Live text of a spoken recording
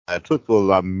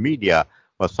Truthful Media,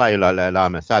 Wasail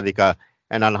al-Alam Sadika,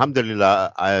 and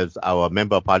Alhamdulillah, as our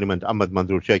Member of Parliament, Ahmad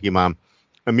Manzoor Sheikh Emaam,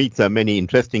 meets many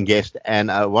interesting guests. And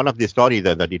one of the stories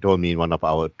that he told me in one of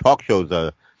our talk shows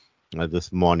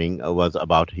this morning was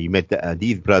about he met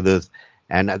these brothers,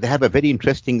 and they have a very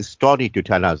interesting story to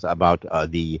tell us about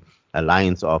the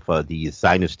alliance of the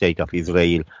Zionist state of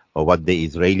Israel, or what the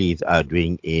Israelis are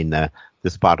doing in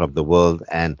this part of the world,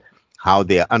 and how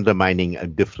they are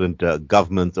undermining different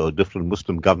governments or different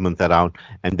Muslim governments around.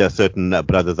 And there are certain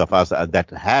brothers of us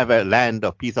that have a land,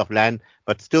 a piece of land,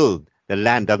 but still the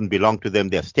land doesn't belong to them.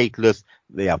 They're stateless.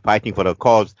 They are fighting for a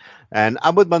cause. And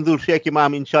Ahmad Manzoor Sheikh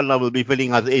Emaam, inshallah, will be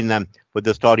filling us in with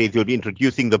the stories. He'll be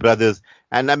introducing the brothers.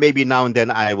 And maybe now and then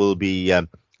I will be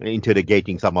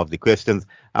interrogating some of the questions.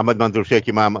 Ahmad Manzoor Sheikh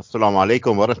Emaam, assalamu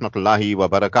alaikum wa rahmatullahi wa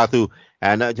barakatuh.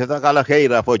 And jazakallah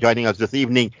khair for joining us this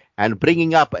evening and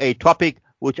bringing up a topic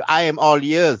which I am all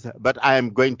ears, but I am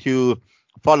going to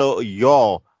follow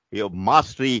your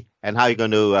mastery and how you're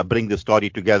going to bring the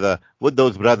story together with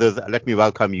those brothers. Let me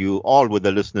welcome you all with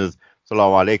the listeners.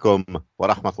 Assalamu alaikum wa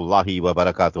rahmatullahi wa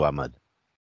barakatuh, Ahmad.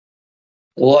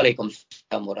 Wa alaikum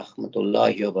salam wa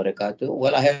rahmatullahi wa barakatuh.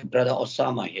 Well, I have Brother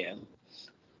Osama here.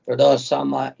 Brother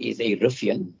Osama is a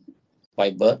Riffian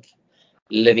by birth,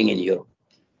 living in Europe.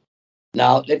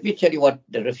 Now, let me tell you what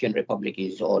the Riffian Republic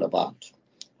is all about.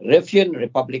 Riffian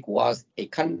Republic was a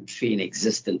country in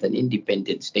existence, an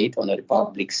independent state on a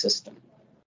republic system.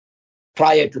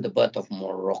 Prior to the birth of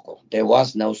Morocco, there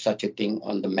was no such a thing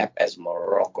on the map as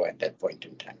Morocco at that point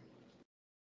in time.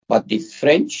 But the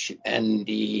French and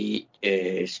the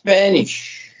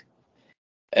Spanish,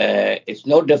 it's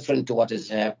no different to what is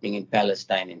happening in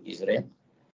Palestine and Israel.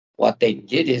 What they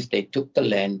did is they took the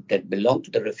land that belonged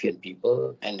to the Riffian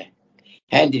people and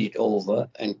handed it over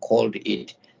and called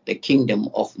it the Kingdom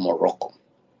of Morocco.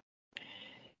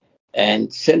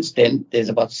 And since then, there's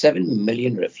about 7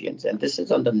 million Riffians, and this is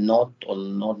on the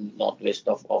northwest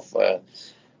of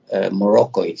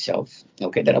Morocco itself.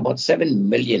 Okay, there are about 7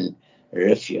 million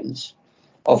Riffians,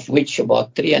 of which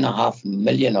about 3.5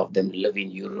 million of them live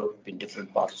in Europe, in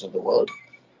different parts of the world.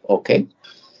 Okay,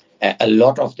 a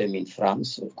lot of them in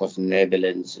France, of course,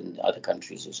 Netherlands and other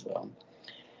countries as well.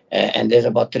 And there's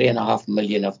about 3.5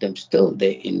 million of them still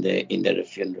there in the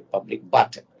Riffian Republic,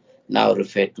 but now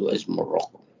referred to as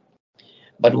Morocco.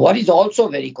 But what is also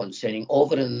very concerning,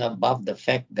 over and above the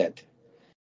fact that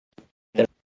the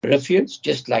Riffians,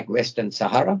 just like Western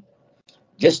Sahara,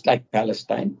 just like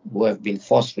Palestine, who have been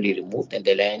forcefully removed and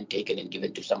their land taken and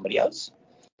given to somebody else,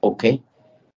 okay,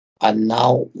 are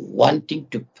now wanting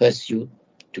to pursue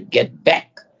to get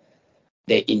back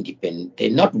their independence.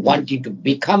 They're not wanting to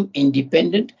become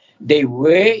independent. They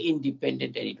were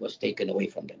independent and it was taken away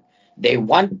from them. They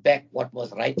want back what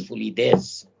was rightfully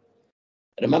theirs.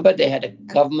 Remember, they had a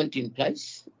government in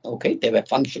place. Okay, they were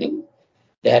functioning.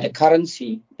 They had a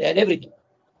currency. They had everything.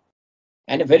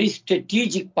 And a very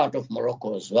strategic part of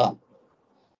Morocco as well.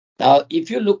 Now, if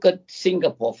you look at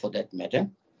Singapore for that matter,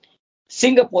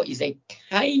 Singapore is a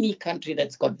tiny country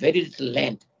that's got very little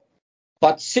land,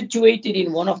 but situated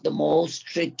in one of the most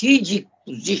strategic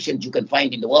positions you can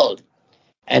find in the world.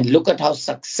 And look at how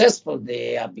successful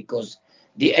they are, because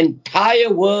the entire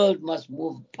world must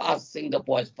move past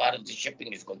Singapore as far as the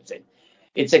shipping is concerned.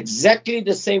 It's exactly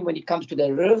the same when it comes to the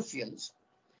Riffians.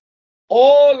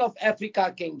 All of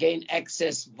Africa can gain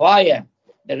access via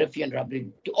the Riffian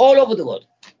Republic to all over the world.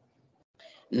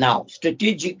 Now,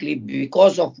 strategically,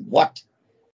 because of what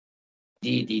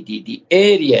the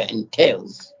area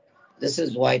entails, this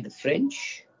is why the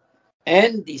French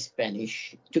and the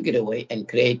Spanish took it away and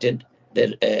created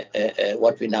the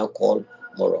what we now call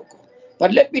Morocco.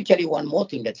 But let me tell you one more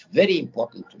thing that's very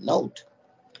important to note.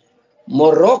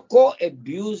 Morocco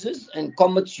abuses and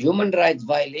commits human rights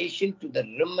violation to the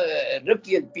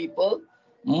Riffian people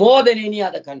more than any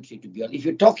other country, to be honest. If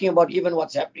you're talking about even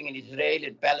what's happening in Israel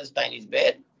and Palestine is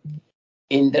bad,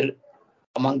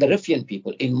 among the Riffian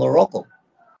people in Morocco,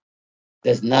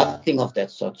 there's nothing of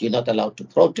that sort. You're not allowed to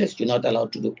protest. You're not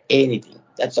allowed to do anything.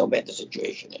 That's how bad the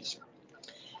situation is.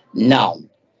 Now,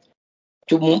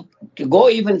 to go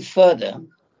even further,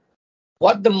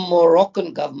 what the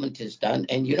Moroccan government has done,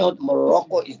 and you know,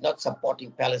 Morocco is not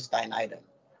supporting Palestine either.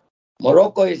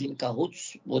 Morocco is in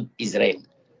cahoots with Israel.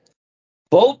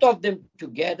 Both of them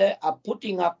together are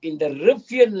putting up in the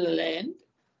Riffian land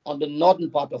on the northern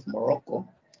part of Morocco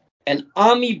an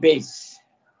army base.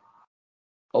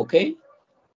 Okay?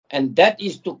 And that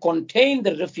is to contain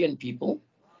the Riffian people,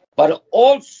 but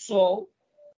also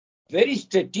very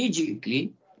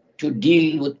strategically to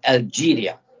deal with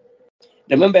Algeria.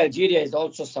 Remember, Algeria is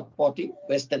also supporting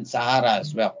Western Sahara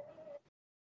as well.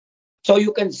 So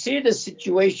you can see the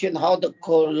situation, how the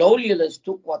colonialists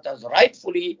took what was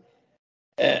rightfully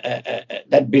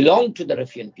that belonged to the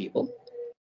Riffian people,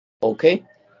 okay,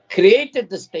 created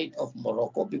the state of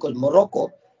Morocco, because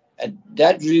Morocco,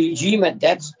 that regime at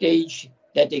that stage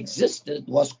that existed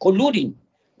was colluding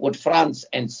with France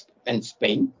and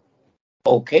Spain,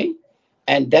 okay,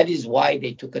 and that is why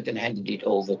they took it and handed it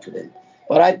over to them.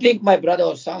 But I think my brother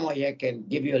Osama here can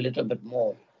give you a little bit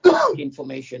more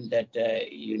information that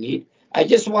you need. I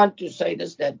just want to say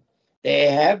this, that they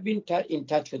have been in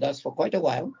touch with us for quite a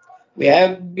while. We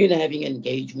have been having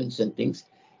engagements and things.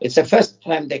 It's the first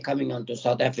time they're coming onto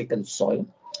South African soil.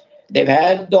 They've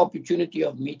had the opportunity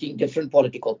of meeting different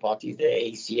political parties, the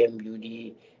ACM,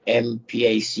 UD,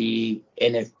 MPAC,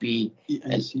 NFP,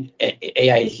 and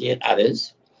AIC and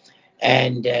others.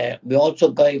 And we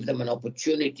also gave them an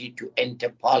opportunity to enter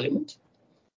Parliament.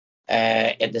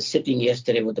 At the sitting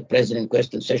yesterday with the President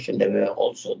question session, they were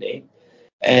also there.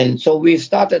 And so we've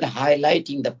started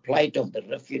highlighting the plight of the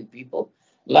Riffian people.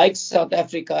 Like South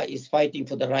Africa is fighting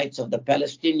for the rights of the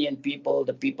Palestinian people,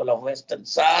 the people of Western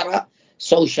Sahara,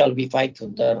 so shall we fight for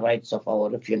the rights of our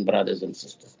Riffian brothers and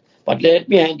sisters. But let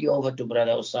me hand you over to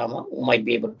Brother Osama, who might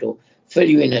be able to fill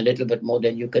you in a little bit more,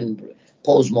 then you can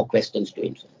pose more questions to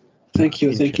him. Thank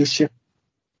you, Sheikh.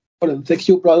 And thank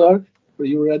you, brother, for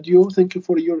your radio. Thank you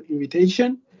for your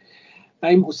invitation.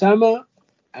 I'm Osama.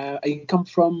 I come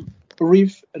from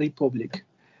Rif Republic,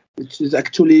 which is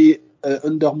actually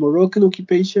under Moroccan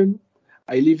occupation.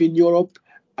 I live in Europe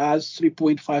as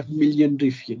 3.5 million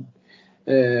Riffian.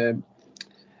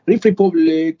 Rif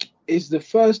Republic is the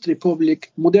first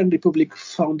republic, modern republic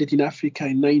founded in Africa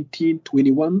in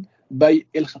 1921 by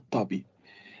El Khattabi.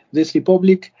 This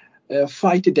republic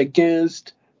fought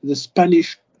against the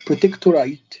Spanish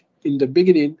protectorate in the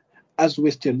beginning as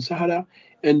Western Sahara,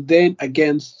 and then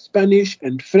against Spanish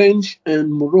and French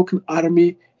and Moroccan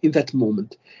army in that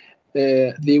moment.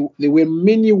 There were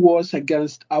many wars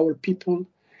against our people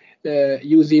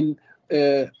using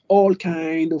all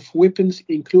kinds of weapons,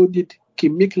 included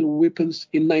chemical weapons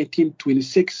in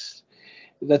 1926.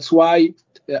 That's why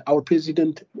our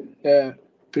president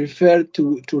preferred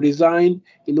to resign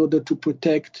in order to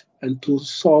protect and to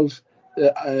solve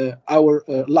our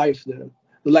life, the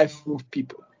life of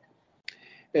people.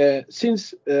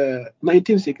 Since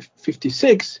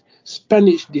 1956,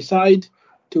 Spanish decided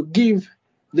to give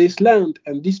this land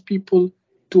and these people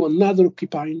to another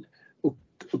occupying,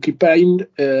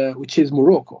 which is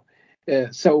Morocco.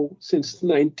 So since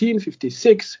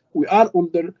 1956, we are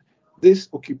under this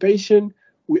occupation.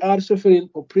 We are suffering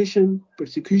oppression,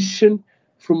 persecution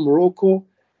from Morocco.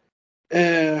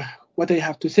 What I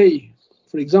have to say,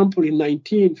 for example, in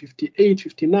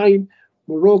 1958-59,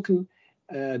 Moroccan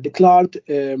declared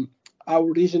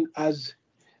our region as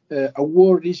a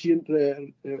war region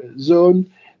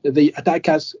zone. They attack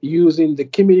us using the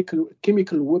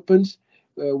chemical weapons.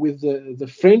 With the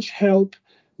French help,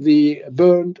 they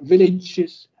burned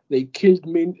villages, they killed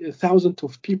thousands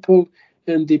of people,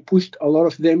 and they pushed a lot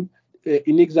of them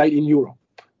in exile in Europe.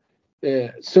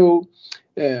 So,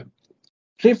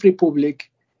 Rif Republic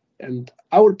and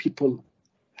our people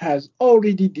has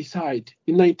already decided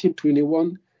in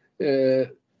 1921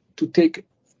 to take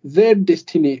their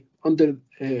destiny under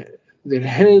their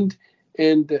hand,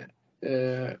 and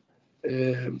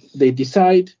they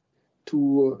decide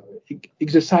to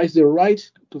exercise their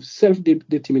right to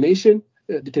self-determination.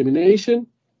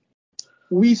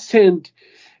 We sent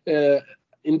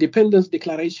independence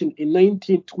declaration in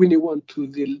 1921 to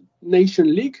the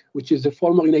Nation League, which is the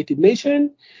former United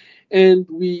Nations, and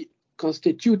we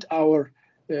constitute our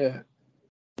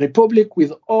republic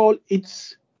with all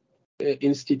its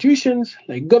institutions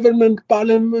like government,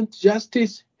 parliament,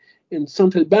 justice, and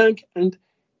central bank, and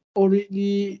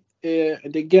already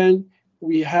and again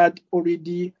we had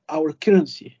already our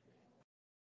currency.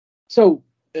 So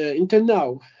until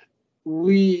now,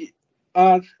 we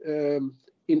are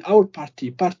in our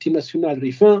party, Parti National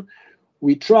Riffian,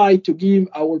 we try to give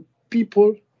our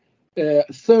people a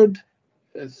third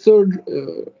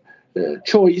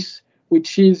choice,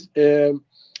 which is a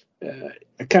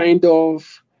kind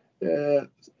of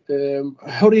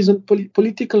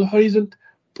political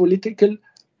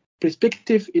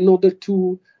perspective in order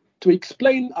to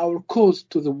explain our cause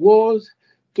to the world,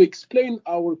 to explain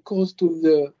our cause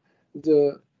to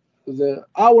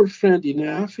our friend in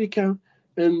Africa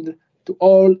and to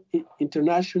all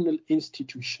international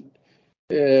institutions.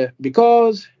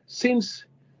 Because since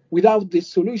without this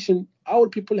solution, our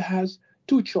people has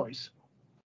two choices: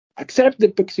 accept the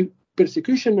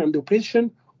persecution and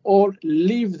oppression, or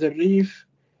leave the reef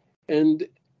and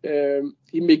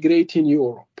immigrate in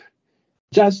Europe.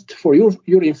 just for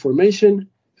your information,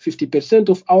 50%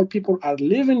 of our people are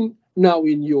living now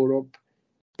in Europe,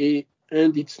 and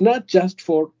it's not just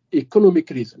for economic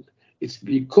reason. It's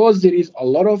because there is a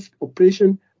lot of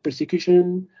oppression,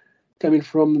 persecution coming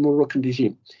from the Moroccan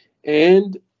regime.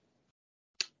 And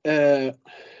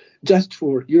just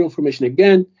for your information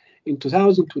again, in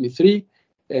 2023,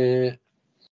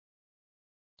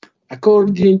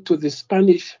 according to the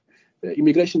Spanish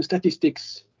immigration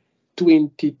statistics,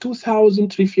 22,000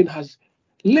 Riffians has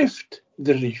left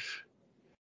the Rif,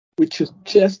 which is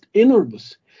just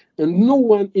enormous. And no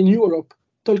one in Europe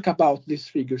talk about these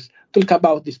figures, talk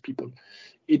about these people.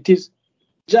 It is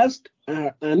just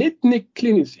an ethnic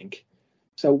cleansing.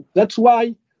 So that's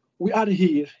why we are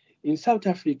here in South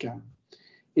Africa,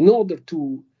 in order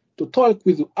to talk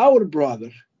with our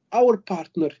brother, our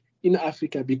partner in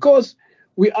Africa, because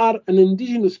we are an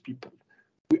indigenous people.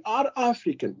 We are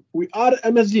African, we are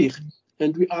Amazigh,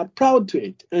 and we are proud to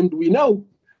it. And we know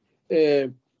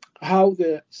how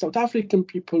the South African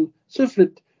people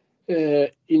suffered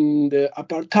in the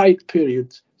apartheid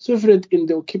period, suffered in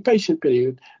the occupation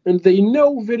period, and they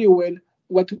know very well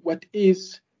what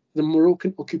is the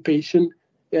Moroccan occupation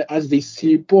as they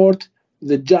support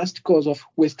the just cause of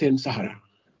Western Sahara.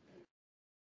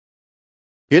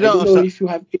 I don't know if you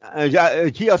have...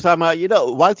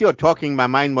 Osama, whilst you're talking, my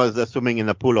mind was swimming in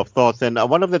a pool of thoughts. And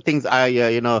one of the things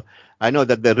I know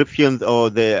that the Riffians or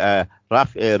the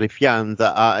Riffians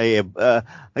are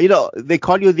they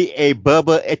call you a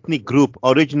Berber ethnic group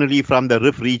originally from the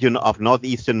Rif region of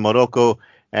northeastern Morocco.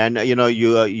 And,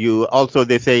 you also,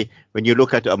 they say, when you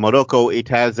look at Morocco, it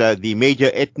has the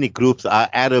major ethnic groups are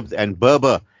Arabs and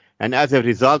Berber. And as a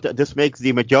result, this makes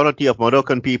the majority of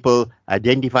Moroccan people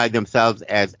identify themselves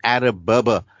as Arab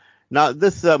Berber. Now,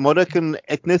 this Moroccan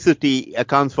ethnicity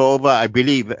accounts for over, I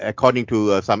believe, according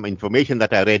to some information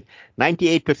that I read,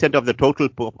 98% of the total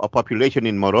population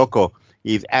in Morocco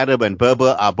is Arab, and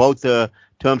Berber are both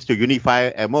terms to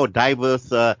unify a more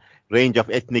diverse range of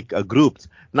ethnic groups.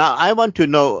 Now, I want to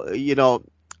know,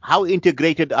 how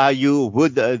integrated are you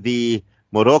with the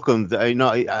Moroccans?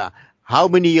 How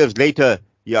many years later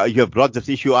you have brought this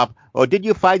issue up, or did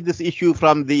you find this issue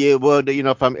from the word,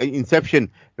 from inception,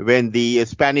 when the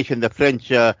Spanish and the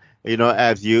French,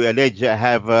 as you allege,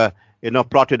 have,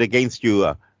 plotted against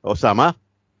you, Osama?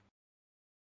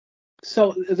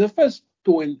 So the first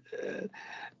point,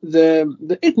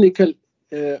 the ethnical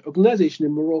organization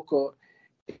in Morocco,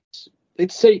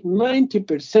 let's say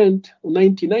 90% or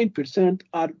 99%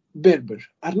 are Berber,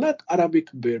 are not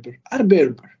Arabic Berber, are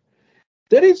Berber.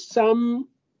 There is some,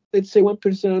 let's say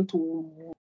 1%,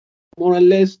 more or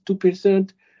less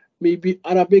 2%, maybe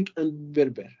Arabic and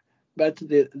Berber. But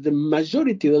the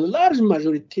majority, the large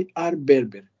majority are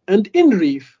Berber. And in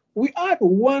Rif, we are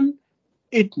one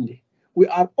ethnic. We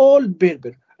are all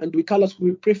Berber. And we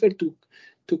prefer to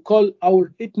call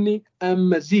our ethnic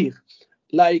Amazigh,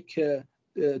 like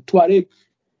Tuareg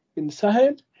in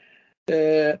Sahel.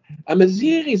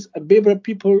 Amazigh is a Berber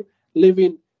people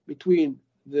living between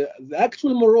the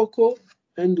actual Morocco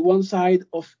and one side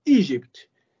of Egypt.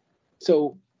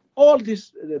 So all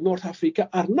this North Africa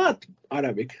are not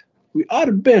Arabic. We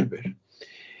are Berber.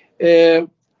 Can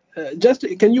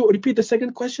you repeat the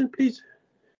second question, please?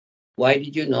 Why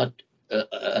did you not,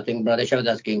 I think Brother Shah was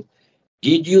asking,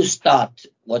 did you start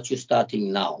what you're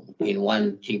starting now in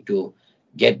wanting to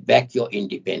get back your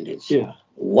independence? Yeah.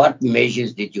 What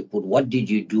measures did you put? What did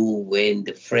you do when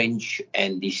the French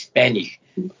and the Spanish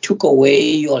took away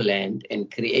your land and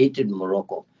created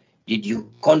Morocco? Did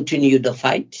you continue the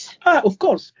fight? Of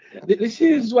course. Yeah. This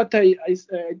is what I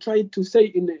tried to say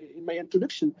in my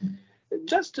introduction.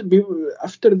 Just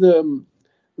after the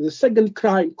second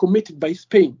crime committed by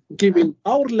Spain, giving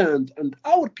our land and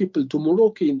our people to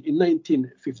Morocco in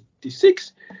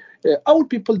 1956, our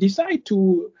people decide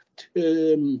to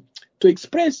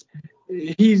express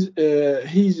his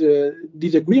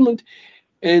disagreement,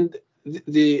 and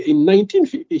in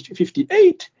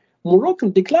 1958, Morocco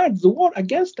declared the war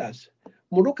against us.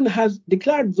 Morocco has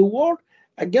declared the war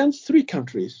against three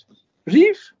countries: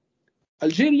 Rif,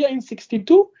 Algeria in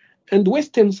 62, and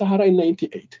Western Sahara in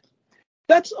 98.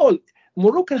 That's all.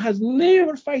 Morocco has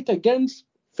never fought against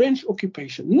French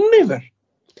occupation, never.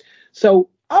 So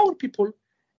our people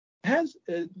has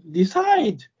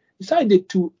decided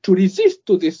to resist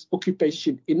to this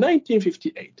occupation in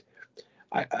 1958.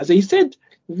 As I said,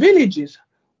 villages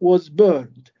was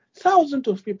burned. Thousands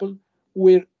of people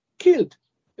were killed.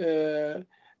 There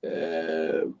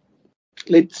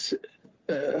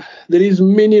is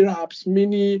many raps,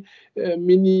 many.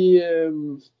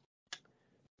 I'm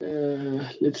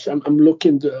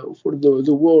looking for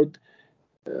the word.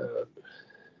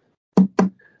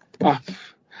 Ah,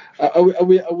 I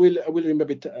will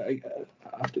remember it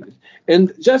after this.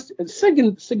 And just a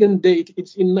second date,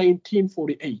 it's in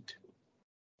 1948.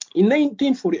 In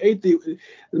 1948, the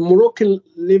Moroccan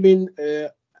living,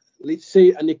 let's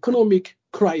say, an economic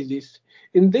crisis.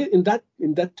 In that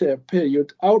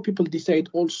period, our people decide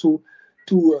also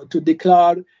to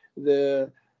declare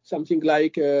something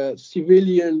like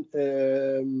civilian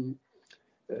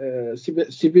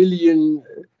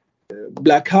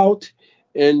blackout,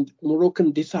 and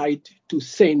Moroccan decide to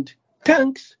send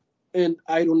tanks and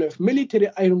military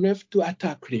aeronef to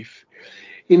attack Rif.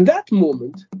 In that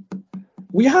moment,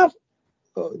 we have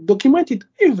documented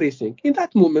everything. In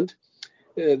that moment,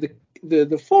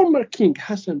 the former king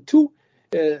Hassan II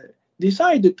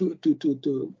decided to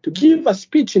give a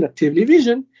speech in a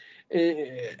television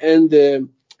and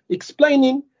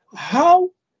explaining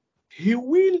how he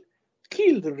will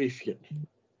kill the Riffian.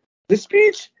 The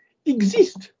speech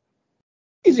exists,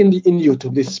 is in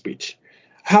YouTube. This speech,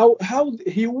 how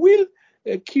he will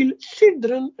kill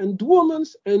children and women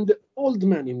and old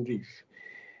men in Rif.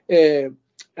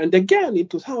 And again, in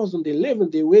 2011,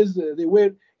 there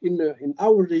were in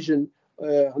our region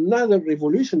another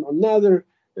revolution, another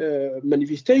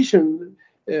manifestation,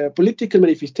 political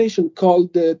manifestation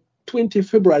called 20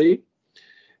 February,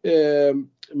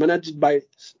 managed by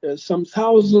some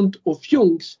thousand of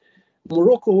youngs.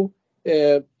 Morocco,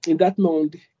 in that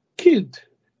moment, killed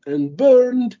and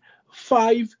burned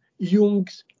 5 young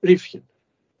Riffians.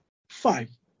 5,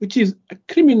 which is a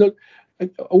criminal,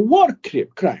 a war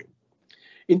crime.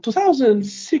 In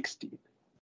 2016,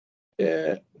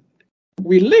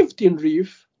 we lived in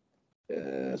Rif,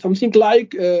 something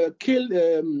like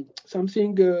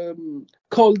something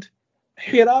called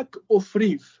Hirak of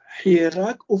Rif.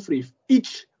 Hirak of Rif.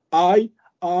 HIRAQ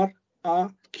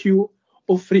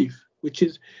of Rif, which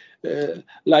is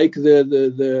like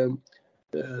the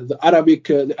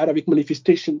Arabic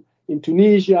manifestation in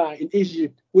Tunisia, in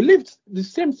Egypt. We lived the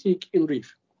same thing in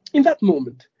Rif. In that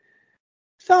moment,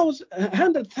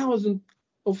 100,000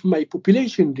 of my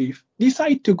population Rif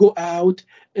decide to go out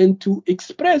and to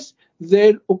express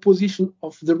their opposition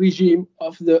of the regime,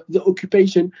 of the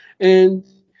occupation, and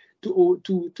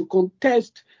to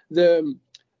contest the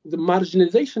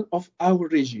marginalization of our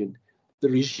region. The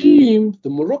regime, the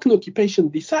Moroccan occupation,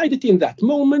 decided in that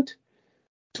moment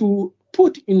to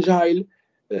put in jail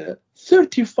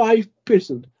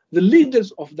 35%, the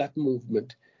leaders of that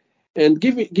movement, and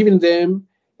giving them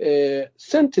a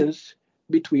sentence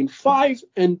between 5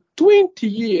 and 20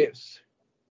 years.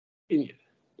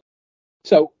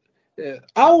 So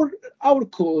our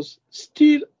cause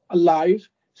still alive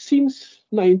since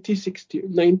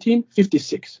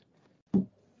 1956.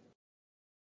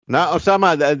 Now,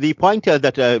 Osama, the point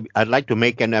that I'd like to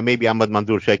make, and maybe Ahmad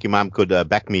Manzoor, Sheikh Emaam could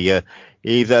back me here,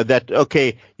 is that,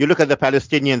 okay, you look at the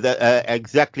Palestinians,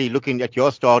 exactly looking at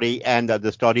your story and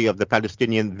the story of the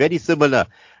Palestinians, very similar.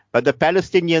 But the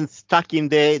Palestinians stuck in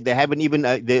there, they haven't even,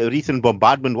 the recent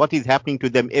bombardment, what is happening to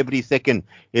them every second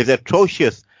is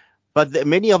atrocious. But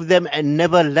many of them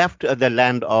never left the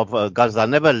land of Gaza,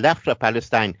 never left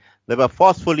Palestine. They were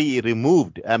forcefully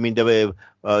removed. I mean, they were,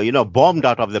 bombed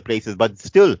out of the places. But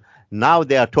still, now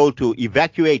they are told to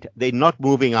evacuate. They're not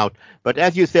moving out. But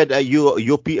as you said,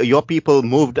 your people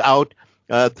moved out.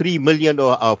 3 million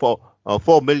or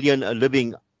 4 million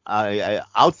living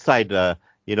outside,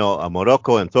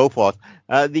 Morocco and so forth.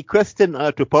 The question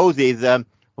to pose is,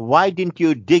 why didn't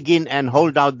you dig in and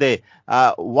hold out there?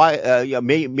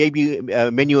 Maybe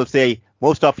many will say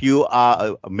most of you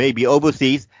are maybe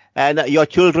overseas, and your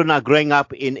children are growing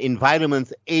up in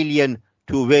environments alien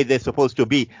to where they're supposed to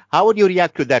be. How would you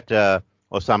react to that,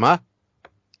 Osama?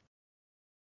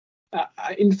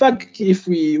 In fact, if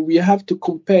we have to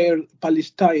compare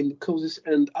Palestine causes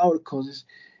and our causes,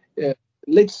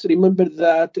 let's remember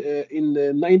that in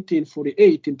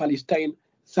 1948 in Palestine,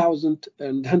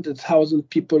 100,000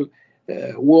 people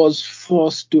was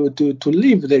forced to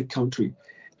leave their country,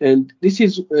 and this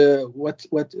is what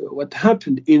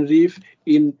happened in Rif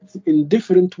in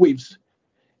different waves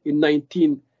in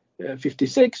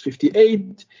 1956,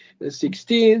 58,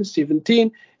 16,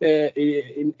 17.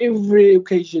 In every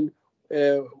occasion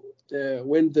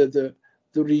when the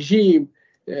regime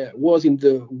was in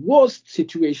the worst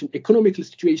situation, economical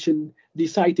situation,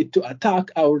 decided to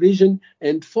attack our region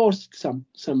and forced some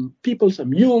people,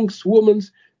 some young women,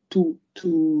 to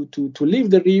leave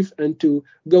the Rif and to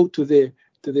go to the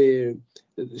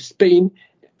Spain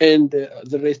and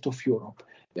the rest of Europe,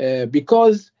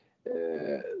 because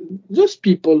those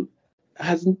people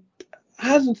hasn't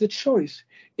the choice.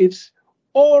 It's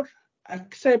or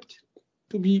accept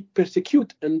to be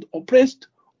persecuted and oppressed,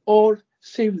 or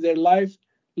save their life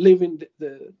live in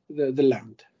the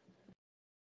land.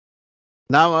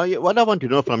 Now, what I want to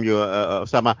know from you,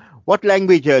 Osama, what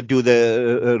language do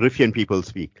the Riffian people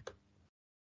speak?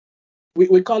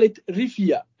 We call it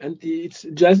Rifia, and it's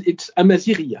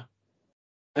Amaziria.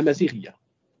 Amaziria.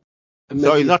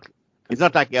 So it's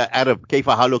not like Arab.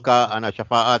 Kaifa haluka ana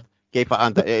shafaat. Kaifa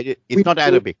anta. It's not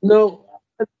Arabic. No,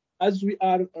 as we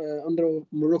are under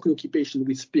Moroccan occupation,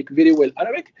 we speak very well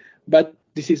Arabic, but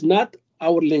this is not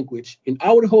our language. In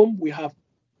our home, we have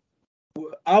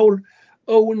our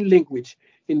own language.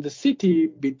 In the city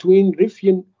between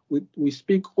Riffian, we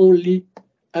speak only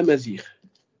Amazigh.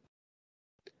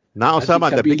 Now,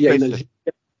 Osama, the big question.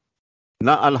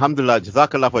 Now, Alhamdulillah,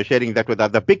 Jazakallah for sharing that with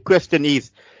us. The big question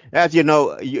is, as you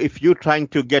know, if you're trying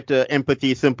to get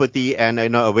empathy, sympathy, and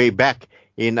a way back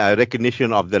in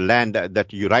recognition of the land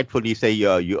that you rightfully say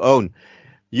you own,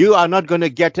 you are not going to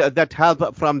get that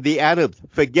help from the Arabs.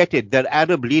 Forget it. The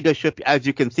Arab leadership, as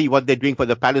you can see, what they're doing for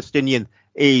the Palestinians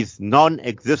is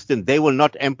non-existent. They will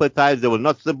not empathize. They will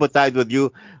not sympathize with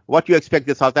you. What you expect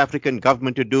the South African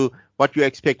government to do, what you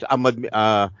expect Ahmend,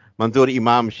 Manzoor,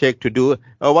 Emaam, Sheikh to do,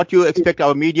 or what you expect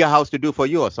our media house to do for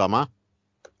you, Osama?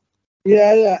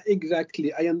 Yeah,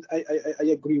 exactly. I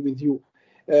agree with you.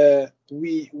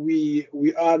 We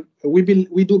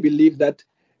do believe that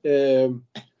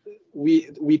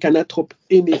we cannot hope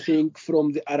anything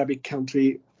from the Arabic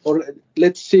country, or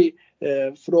let's say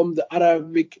from the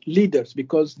Arabic leaders,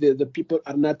 because the people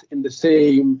are not in the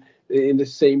same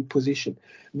position.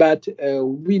 But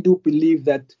we do believe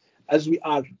that as we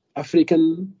are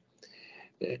African,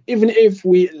 even if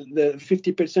the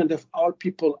 50% of our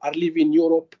people are living in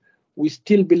Europe, we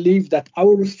still believe that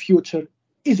our future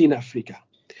is in Africa.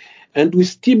 And we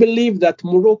still believe that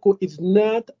Morocco is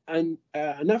not an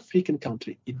African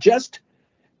country. It's just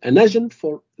an agent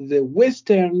for the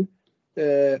Western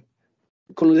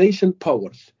colonization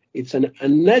powers. It's an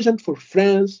agent for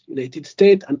France, United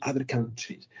States, and other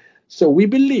countries. So we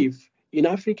believe in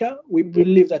Africa. We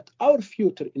believe that our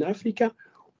future in Africa,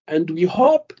 and we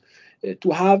hope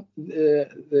to have the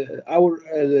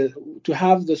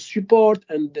support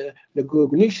and the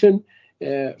recognition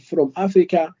from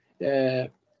Africa.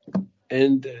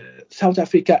 And South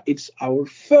Africa, it's our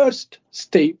first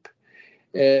step,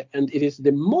 and it is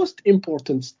the most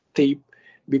important step,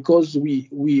 because we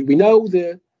know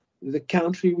the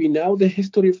country, we know the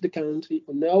history of the country,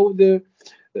 we know that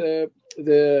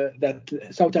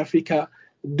South Africa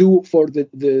do for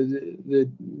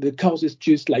the causes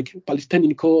just like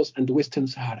Palestinian cause and Western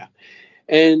Sahara.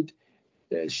 And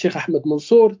Sheikh Ahmad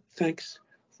Manzoor, thanks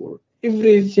for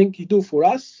everything he do for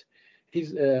us.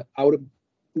 He's our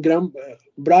grand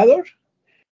brother.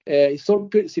 He's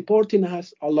supporting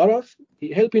us a lot of,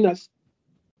 helping us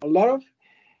a lot of,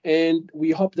 and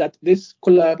we hope that this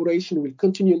collaboration will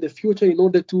continue in the future in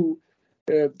order to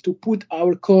put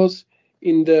our cause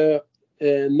in the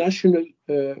national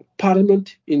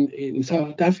parliament in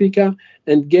South Africa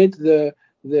and get the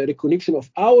recognition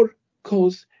of our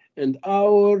cause and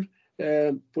our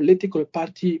political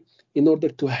party in order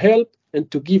to help and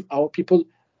to give our people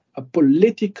a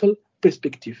political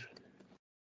perspective.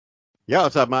 Yeah,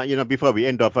 Osama, before we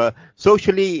end off,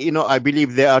 socially, I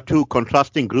believe there are two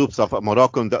contrasting groups of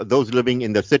Moroccans, those living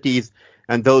in the cities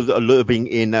and those living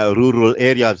in rural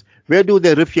areas. Where do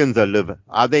the Riffians live?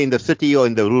 Are they in the city or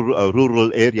in the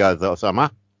rural areas,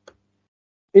 Osama?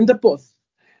 In the both.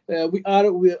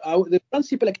 The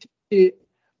principal activity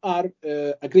are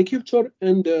agriculture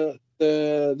and the.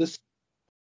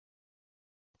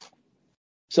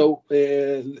 So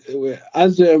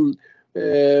as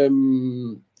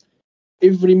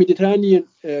every Mediterranean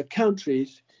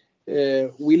countries,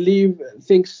 we live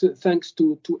thanks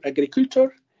to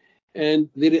agriculture, and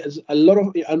there is a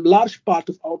large part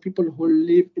of our people who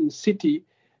live in city,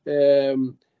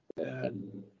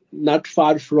 not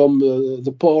far from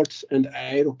the ports and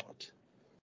airport.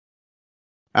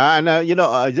 And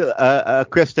a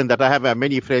question that I have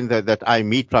many friends that I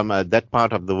meet from that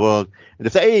part of the world. They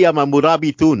say, "Hey, I'm a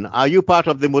Murabitun. Are you part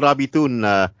of the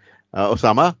Murabitun,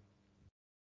 Osama?"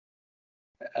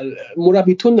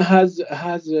 Murabitun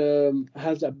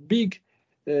has a big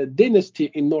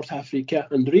dynasty in North Africa,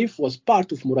 and Rif was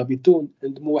part of Murabitun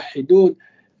and Muwahidun,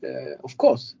 of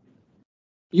course.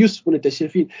 Yusuf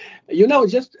Shafin.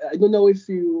 I don't know if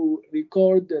you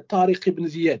record Tariq ibn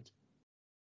Ziyad.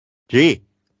 Gee.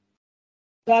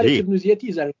 Tariq ibn Ziyad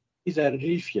is a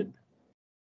Riffian.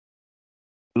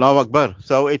 Allahu Akbar.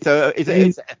 So it's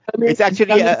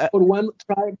actually for one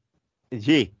tribe.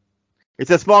 Gee.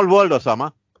 It's a small world,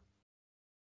 Osama.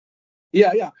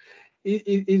 Yeah. It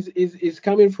is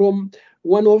coming from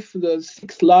one of the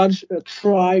 6 large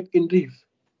tribe in Rif.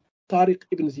 Tariq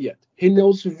ibn Ziyad. He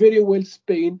knows very well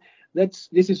Spain.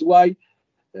 This is why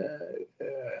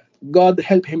God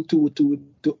helped him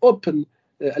to open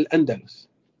Al-Andalus.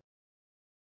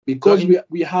 Because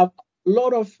we have a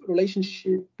lot of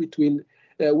relationship between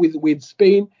with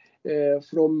Spain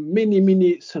from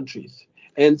many centuries.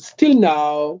 And still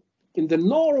now, in the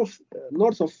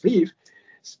north of Rif,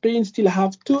 Spain still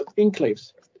have two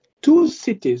enclaves, two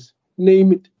cities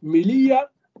named Melilla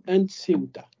and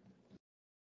Ceuta,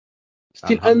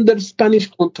 still under Spanish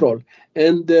control.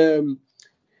 And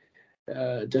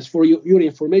just for your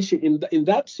information, in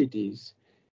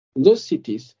those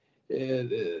cities,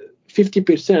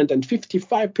 50% and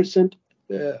 55%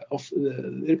 of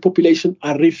the population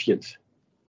are Riffians,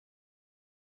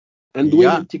 and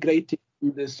well integrated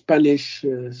in the Spanish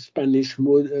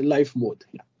life mode.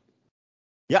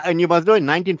 Yeah, and you must know in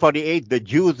 1948 the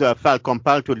Jews felt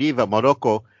compelled to leave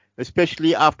Morocco,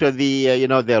 especially after the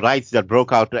the riots that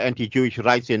broke out, anti-Jewish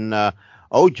riots in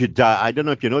Oujda. I don't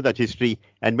know if you know that history.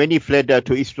 And many fled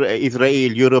to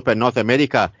Israel, Europe, and North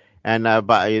America. And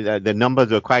the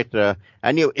numbers were quite.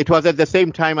 And it was at the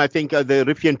same time, I think, the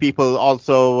Riffian people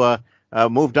also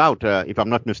moved out, if I'm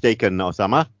not mistaken,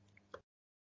 Osama.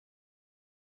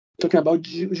 Talking about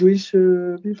Jewish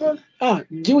people?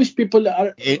 Jewish people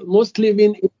are mostly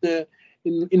living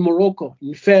in Morocco,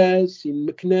 in Fez, in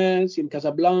Meknes, in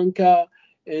Casablanca,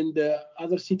 and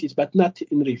other cities, but not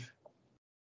in Rif.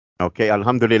 Okay,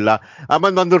 Alhamdulillah.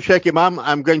 Ahmend Manzoor Sheikh Imam,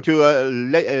 I'm going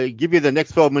to give you the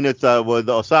next 4 minutes with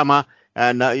Osama,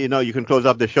 and you can close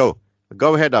up the show.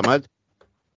 Go ahead, Ahmad.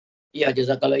 Yeah,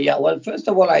 Jazakallah. Yeah, well, first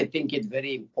of all, I think it's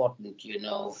very important,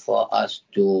 for us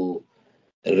to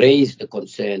raise the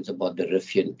concerns about the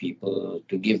Riffian people,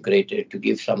 to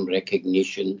give some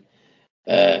recognition.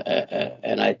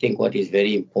 And I think what is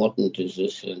very important is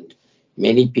this, and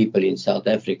many people in South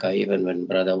Africa, even when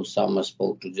Brother Osama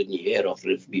spoke, didn't hear of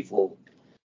Rif before.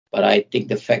 But I think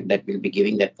the fact that we'll be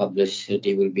giving that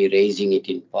publicity, we'll be raising it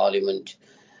in Parliament,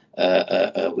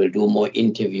 we'll do more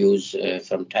interviews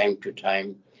from time to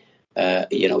time.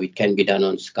 It can be done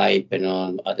on Skype and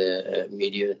on other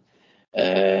media.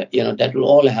 That will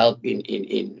all help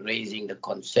in raising the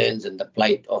concerns and the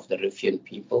plight of the Riffian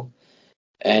people,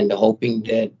 and hoping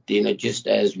that, just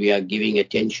as we are giving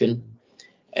attention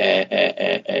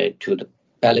to the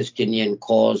Palestinian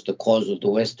cause, the cause of the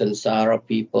Western Sahara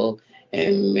people,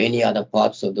 and many other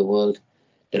parts of the world,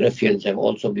 the Riffians have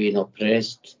also been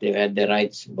oppressed. They've had their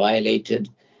rights violated.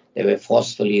 They were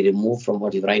forcefully removed from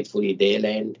what is rightfully their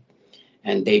land,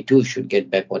 and they too should get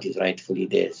back what is rightfully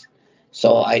theirs.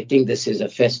 So I think this is a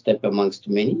first step amongst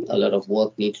many. A lot of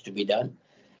work needs to be done.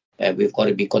 We've got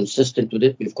to be consistent with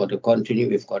it. We've got to continue.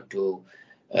 We've got to,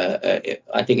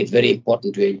 I think it's very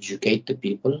important to educate the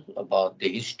people about the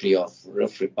history of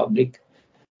Rif Republic,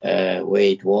 where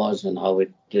it was and how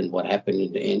it and what happened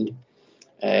in the end.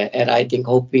 And I think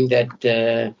hoping that,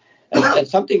 and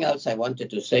something else I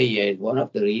wanted to say is one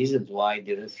of the reasons why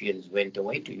the Riffians went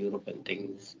away to Europe and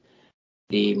things,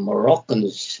 the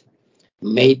Moroccans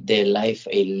made their life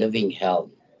a living hell.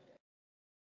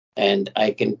 And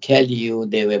I can tell you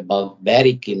they were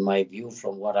barbaric, in my view,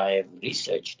 from what I have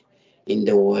researched, in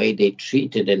the way they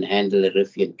treated and handled the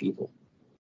Riffian people.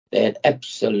 They had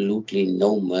absolutely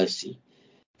no mercy.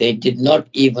 They did not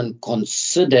even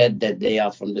consider that they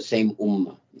are from the same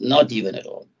ummah, not even at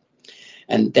all.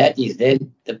 And that is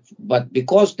then, but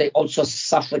because they also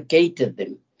suffocated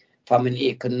them from an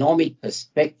economic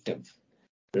perspective,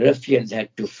 Riffians had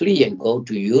to flee and go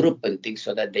to Europe and things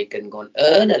so that they can go and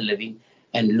earn a living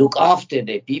and look after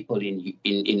their people in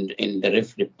the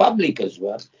Rif Republic as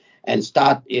well, and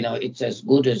start, it's as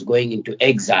good as going into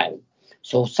exile.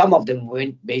 So some of them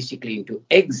went basically into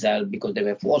exile because they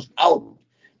were forced out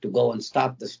to go and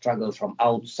start the struggle from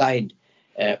outside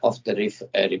of the Rif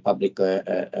Republic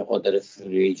or the Rif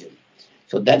region.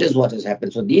 So that is what has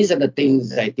happened. So these are the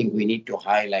things I think we need to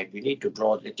highlight. We need to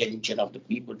draw the attention of the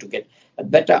people to get a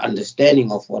better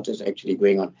understanding of what is actually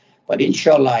going on. But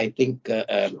inshallah, I think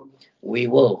we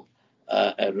will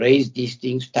raise these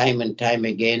things time and time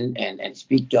again and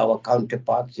speak to our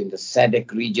counterparts in the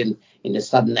SADC region, in the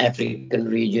Southern African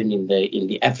region, in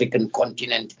the African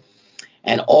continent,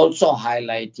 and also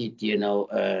highlight it, in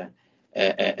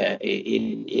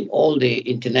all the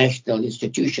international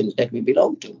institutions that we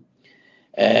belong to.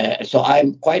 So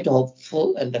I'm quite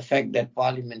hopeful, and the fact that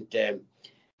Parliament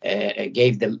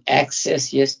gave them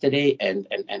access yesterday, and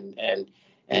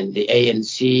the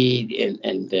ANC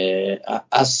and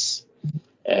us,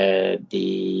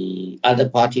 the other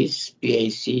parties,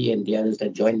 PAC and the others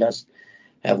that joined us,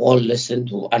 have all listened,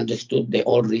 who understood, they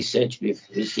all researched. We've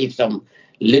received some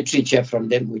literature from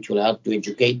them which will help to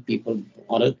educate people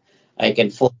on it. I can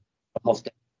forward some of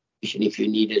the information if you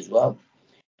need as well.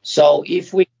 So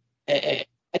if we, I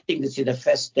think this is the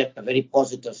first step, a very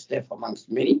positive step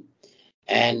amongst many,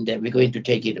 and we're going to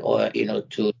take it,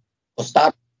 to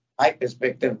start. My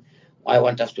perspective, I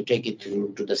want us to take it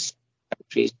to the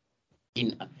countries,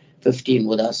 15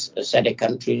 with us, SADC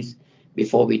countries,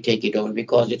 before we take it over,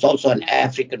 because it's also an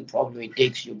African problem. It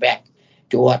takes you back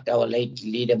to what our late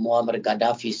leader Muammar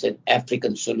Gaddafi said: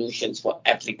 African solutions for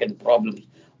African problems.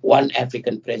 One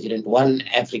African president, one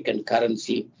African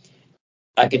currency.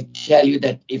 I can tell you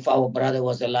that if our brother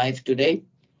was alive today,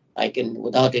 I can,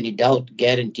 without any doubt,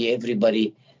 guarantee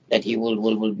everybody that he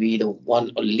will be the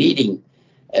one leading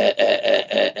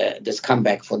this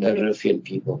comeback for the Riffian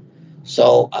people.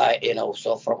 So,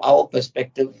 so from our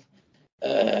perspective,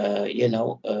 we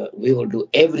will do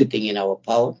everything in our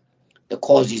power. The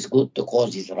cause is good, the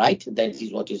cause is right. That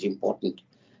is what is important.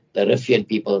 The Riffian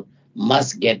people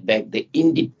must get back the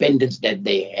independence that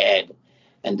they had.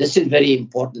 And this is very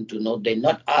important to note. They're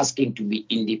not asking to be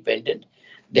independent.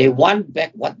 They want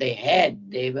back what they had.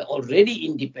 They were already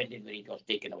independent when it was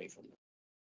taken away from them.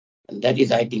 And that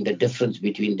is, I think, the difference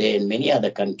between there and many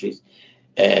other countries.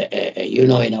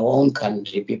 In our own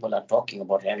country, people are talking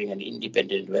about having an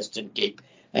independent Western Cape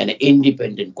and an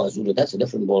independent KwaZulu. That's a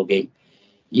different ball game.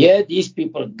 Yeah, these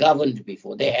people governed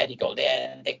before. They had it all. They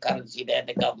had the currency, they had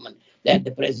the government, they had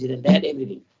the president, they had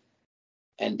everything.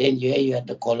 And then you had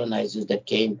the colonizers that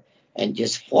came and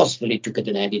just forcefully took it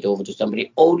and handed it over to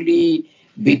somebody only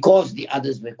because the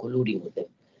others were colluding with them.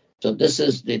 So this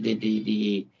is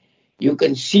the you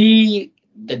can see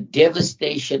the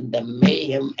devastation, the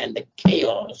mayhem, and the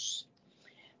chaos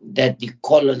that the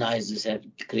colonizers have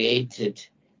created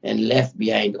and left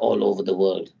behind all over the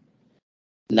world.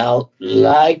 Now,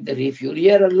 like the reef, you'll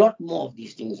hear a lot more of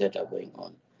these things that are going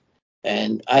on.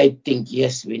 And I think,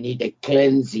 yes, we need a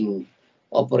cleansing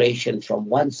operation from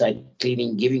one side,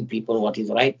 cleaning, giving people what is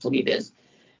rightfully theirs.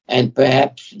 And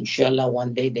perhaps, inshallah,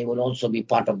 one day they will also be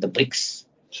part of the BRICS.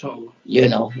 So,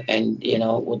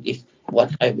 if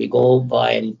what we go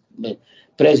by and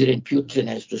President Putin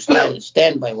has to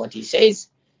stand by what he says,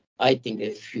 I think the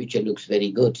future looks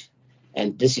very good.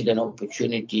 And this is an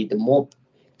opportunity. The more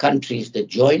countries that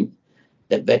join,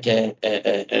 the better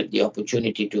the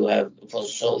opportunity to have for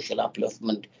social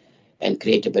upliftment and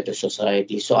create a better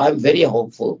society. So I'm very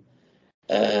hopeful.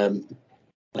 We'll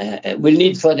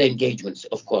need further engagements,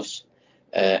 of course,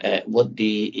 with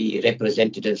the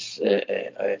representatives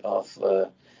of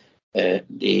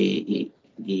the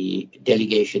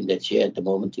delegation that's here at the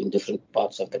moment in different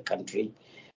parts of the country.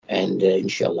 And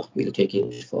inshallah, we'll take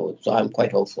it forward. So I'm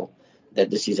quite hopeful that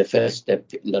this is a first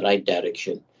step in the right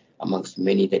direction amongst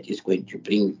many that is going to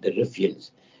bring the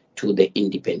Riffians to the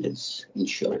independence,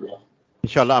 inshallah.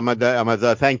 Inshallah, Ahmad,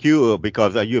 thank you,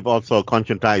 because you've also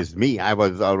conscientized me. I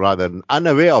was rather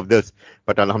unaware of this,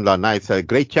 but alhamdulillah, nice.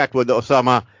 Great chat with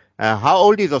Osama. How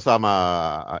old is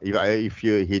Osama, if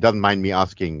he doesn't mind me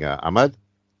asking, Ahmad?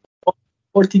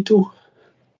 42.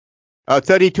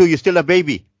 32, you're still a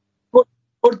baby?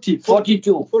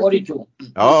 42.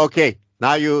 Oh, okay.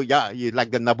 Now you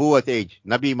like the Nabuwat age.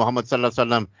 Nabi Muhammad sallallahu alaihi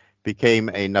wasallam became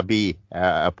a Nabi,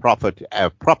 a prophet, a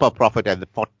proper prophet at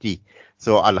 40.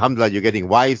 So alhamdulillah, you're getting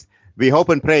wise. We hope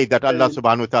and pray that Allah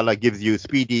subhanahu wa ta'ala gives you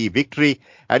speedy victory.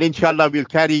 And inshallah, we'll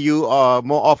carry you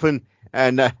more often.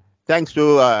 And thanks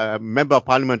to Member of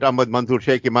Parliament Ahmad Manzoor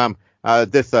Sheikh Emaam,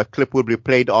 this clip will be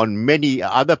played on many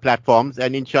other platforms.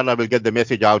 And inshallah, we'll get the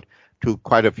message out to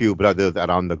quite a few brothers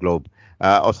around the globe.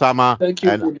 Osama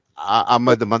and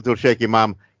Ahmad Manzoor Sheikh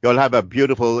Emaam, you'll have a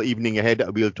beautiful evening ahead.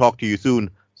 We'll talk to you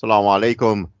soon. Assalamu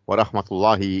alaikum wa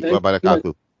rahmatullahi wa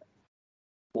barakatuh.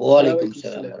 Wa alaikum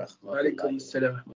salam wa rahmatullahi.